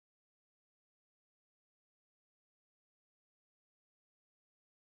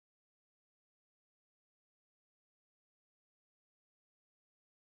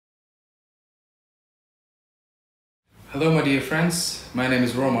Hello my dear friends, my name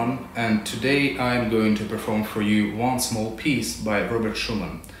is Roman and today I am going to perform for you one small piece by Robert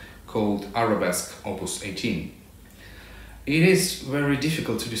Schumann called Arabesque Opus 18. It is very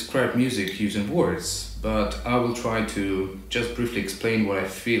difficult to describe music using words, but I will try to just briefly explain what I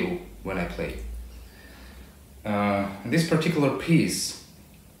feel when I play. This particular piece,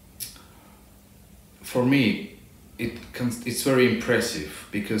 for me, it's very impressive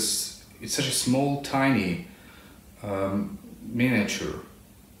because it's such a small, tiny miniature.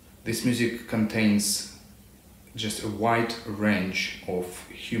 This music contains just a wide range of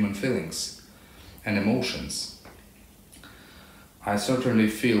human feelings and emotions. I certainly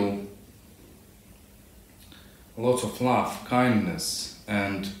feel lots of love, kindness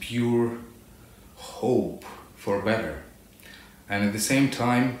and pure hope for better. And at the same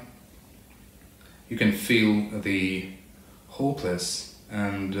time you can feel the hopeless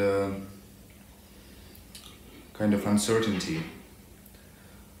and kind of uncertainty,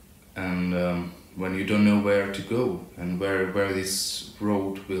 and when you don't know where to go and where this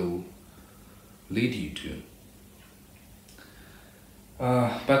road will lead you to.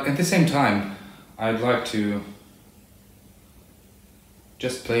 But at the same time, I'd like to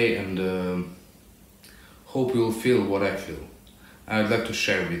just play and hope you'll feel what I feel. I'd like to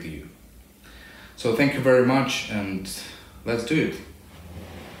share with you. So thank you very much and let's do it.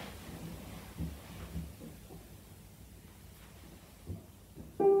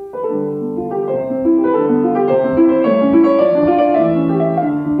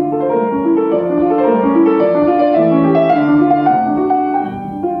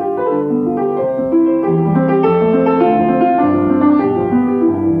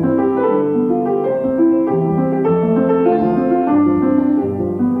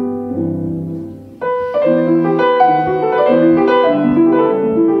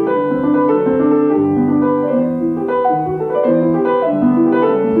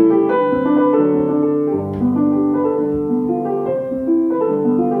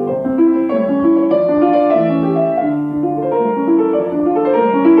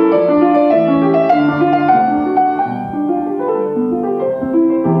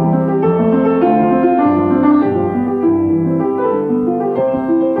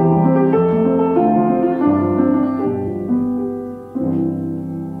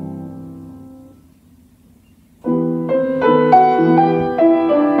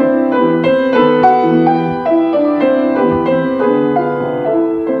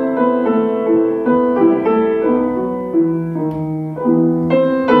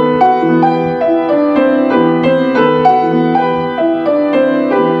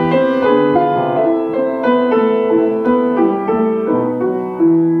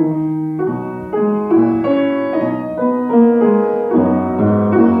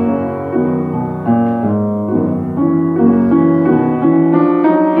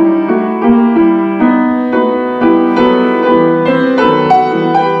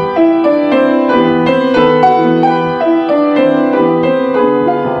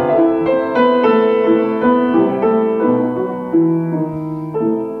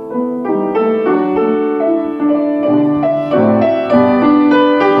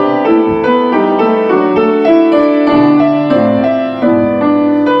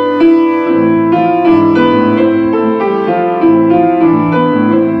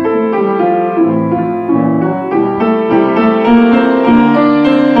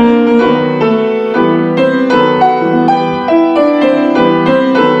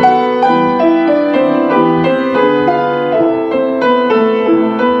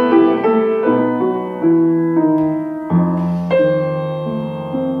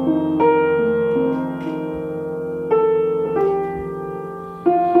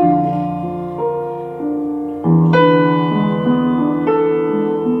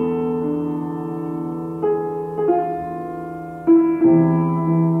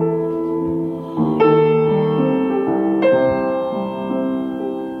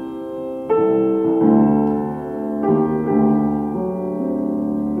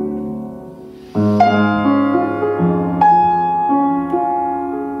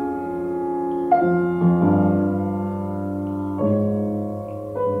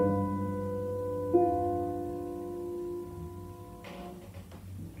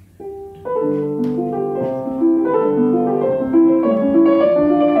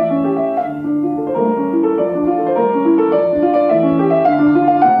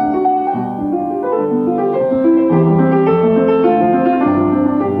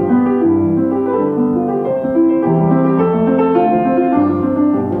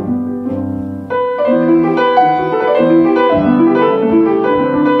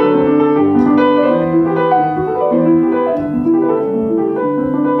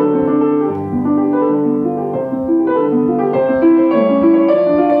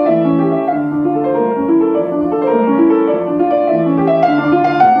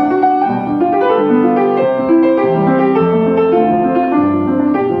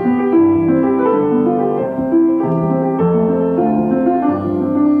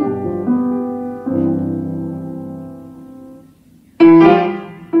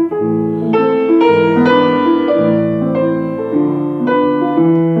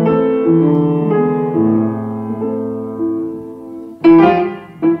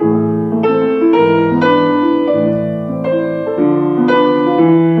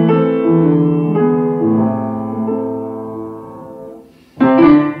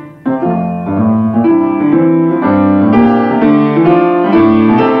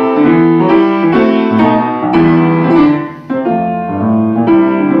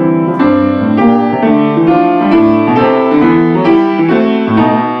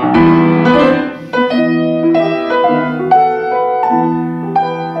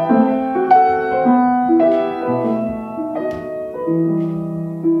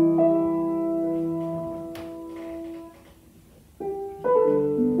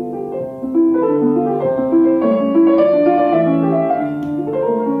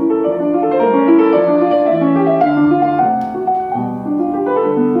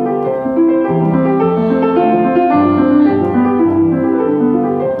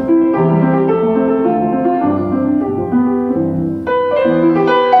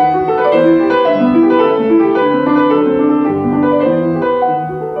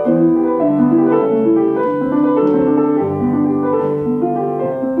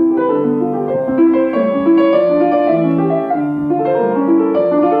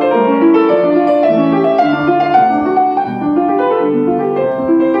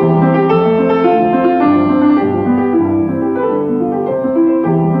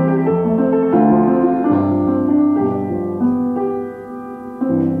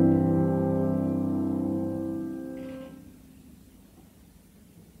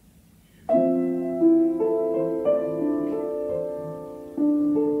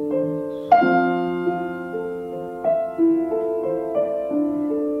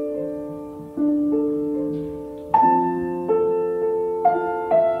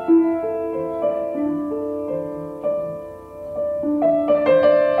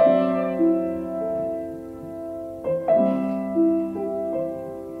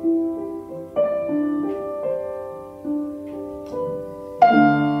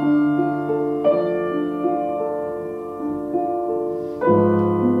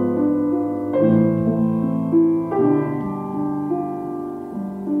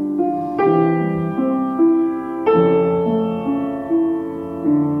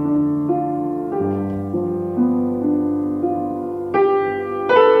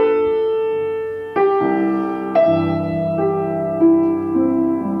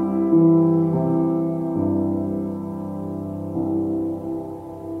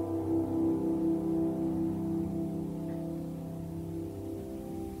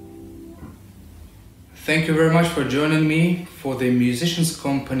 Thank you very much for joining me for the Musicians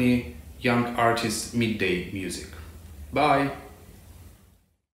Company Young Artist Midday Music. Bye!